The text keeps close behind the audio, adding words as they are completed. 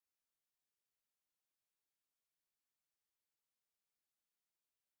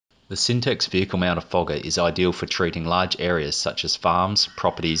The Syntex vehicle-mounted fogger is ideal for treating large areas such as farms,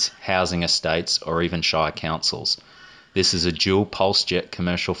 properties, housing estates, or even shire councils. This is a dual pulse jet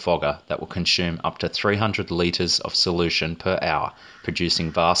commercial fogger that will consume up to 300 litres of solution per hour,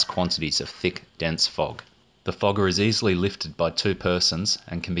 producing vast quantities of thick, dense fog. The fogger is easily lifted by two persons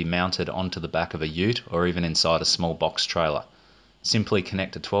and can be mounted onto the back of a ute or even inside a small box trailer. Simply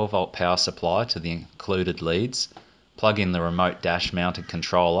connect a 12-volt power supply to the included leads, plug in the remote dash-mounted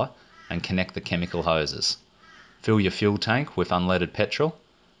controller and connect the chemical hoses. Fill your fuel tank with unleaded petrol,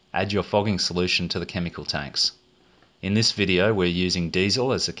 add your fogging solution to the chemical tanks. In this video we're using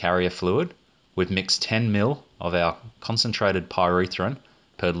diesel as a carrier fluid. We've mixed 10 ml of our concentrated pyrethrin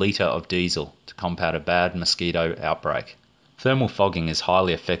per litre of diesel to combat a bad mosquito outbreak. Thermal fogging is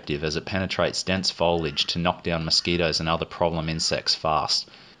highly effective as it penetrates dense foliage to knock down mosquitoes and other problem insects fast.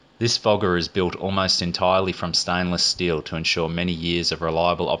 This fogger is built almost entirely from stainless steel to ensure many years of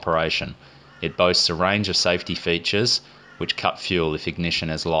reliable operation. It boasts a range of safety features which cut fuel if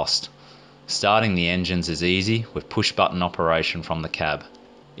ignition is lost. Starting the engines is easy with push-button operation from the cab.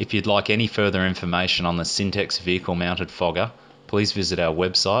 If you'd like any further information on the Syntex vehicle-mounted fogger, please visit our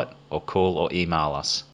website or call or email us.